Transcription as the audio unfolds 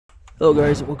Hello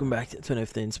guys, welcome back to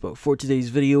NFT Inspo. For today's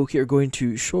video, we are going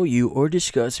to show you or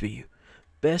discuss with you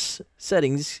best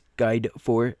settings guide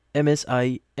for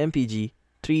MSI MPG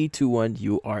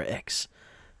 321URX.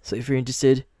 So if you're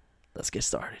interested, let's get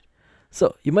started.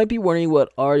 So you might be wondering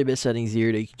what are the best settings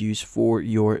here that you could use for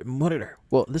your monitor.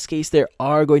 Well, in this case, there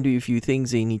are going to be a few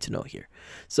things that you need to know here.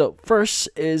 So first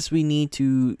is we need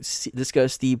to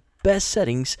discuss the best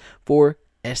settings for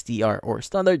SDR or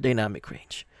standard dynamic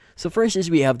range. So first is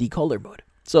we have the color mode.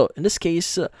 So in this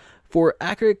case, for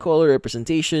accurate color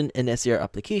representation in SDR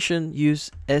application, use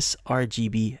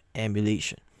sRGB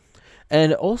emulation.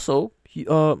 And also,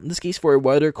 in this case, for a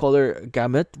wider color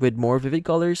gamut with more vivid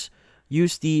colors,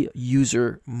 use the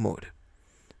user mode.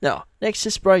 Now, next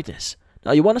is brightness.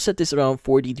 Now you want to set this around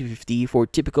 40 to 50 for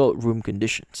typical room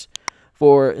conditions.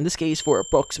 In this case, for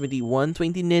approximately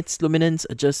 120 nits luminance,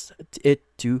 adjust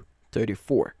it to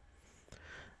 34.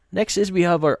 Next is we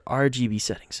have our RGB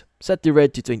settings. Set the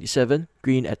red to 27,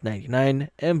 green at 99,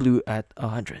 and blue at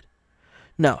 100.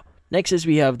 Now, next is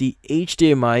we have the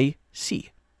HDMI-C.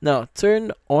 Now,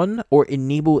 turn on or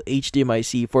enable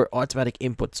HDMI-C for automatic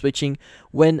input switching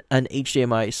when an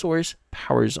HDMI source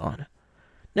powers on.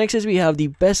 Next is we have the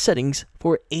best settings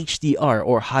for HDR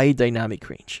or high dynamic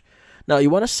range. Now, you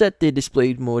want to set the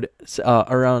display mode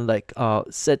around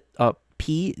set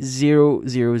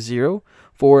P000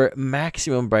 for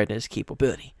maximum brightness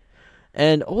capability.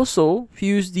 And also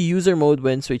use the user mode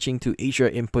when switching to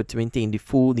HDR input to maintain the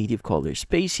full native color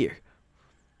space here.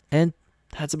 And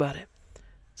that's about it.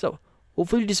 So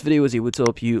hopefully this video was able to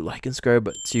help you. Like and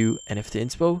subscribe to NFT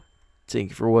Inspo. Thank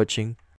you for watching.